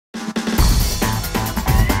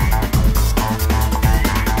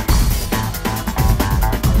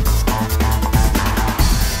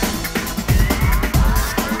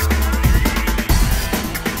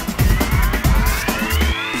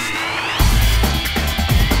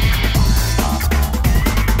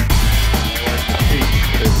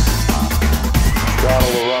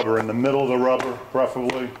or in the middle of the rubber,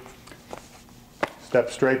 preferably. Step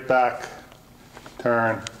straight back,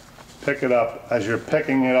 turn, pick it up. As you're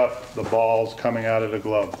picking it up, the ball's coming out of the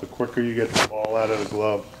glove. The quicker you get the ball out of the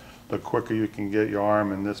glove, the quicker you can get your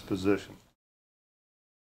arm in this position.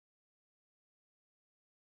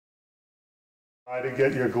 Try to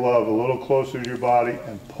get your glove a little closer to your body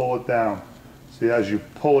and pull it down. See, as you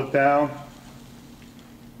pull it down,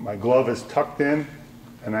 my glove is tucked in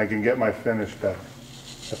and I can get my finish better.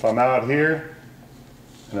 If I'm out here,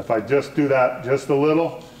 and if I just do that just a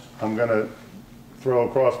little, I'm going to throw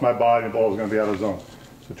across my body and the ball is going to be out of zone.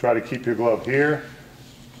 So try to keep your glove here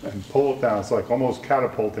and pull it down. It's like almost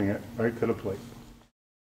catapulting it right to the plate.